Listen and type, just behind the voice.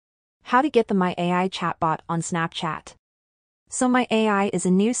How to get the My AI chatbot on Snapchat. So My AI is a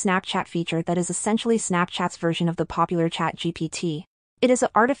new Snapchat feature that is essentially Snapchat's version of the popular ChatGPT. It is an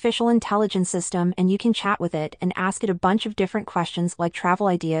artificial intelligence system and you can chat with it and ask it a bunch of different questions like travel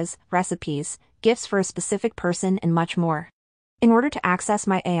ideas, recipes, gifts for a specific person and much more. In order to access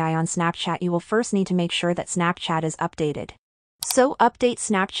My AI on Snapchat, you will first need to make sure that Snapchat is updated. So update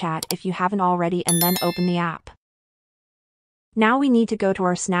Snapchat if you haven't already and then open the app. Now we need to go to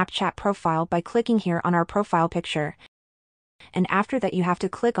our Snapchat profile by clicking here on our profile picture. And after that you have to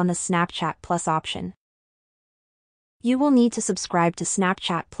click on the Snapchat Plus option. You will need to subscribe to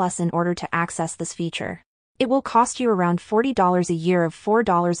Snapchat Plus in order to access this feature. It will cost you around $40 a year of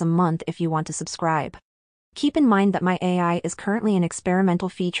 $4 a month if you want to subscribe. Keep in mind that My AI is currently an experimental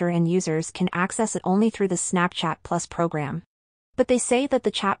feature and users can access it only through the Snapchat Plus program. But they say that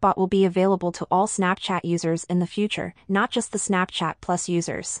the chatbot will be available to all Snapchat users in the future, not just the Snapchat Plus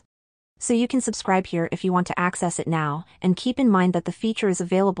users. So you can subscribe here if you want to access it now, and keep in mind that the feature is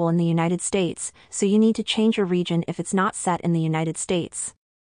available in the United States, so you need to change your region if it's not set in the United States.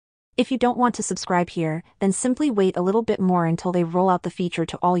 If you don't want to subscribe here, then simply wait a little bit more until they roll out the feature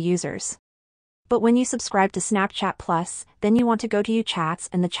to all users. But when you subscribe to Snapchat Plus, then you want to go to your chats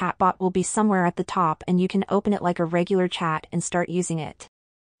and the chatbot will be somewhere at the top and you can open it like a regular chat and start using it.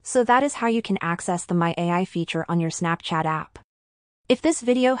 So that is how you can access the My AI feature on your Snapchat app. If this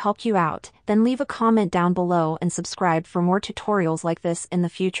video helped you out, then leave a comment down below and subscribe for more tutorials like this in the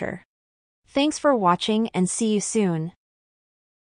future. Thanks for watching and see you soon.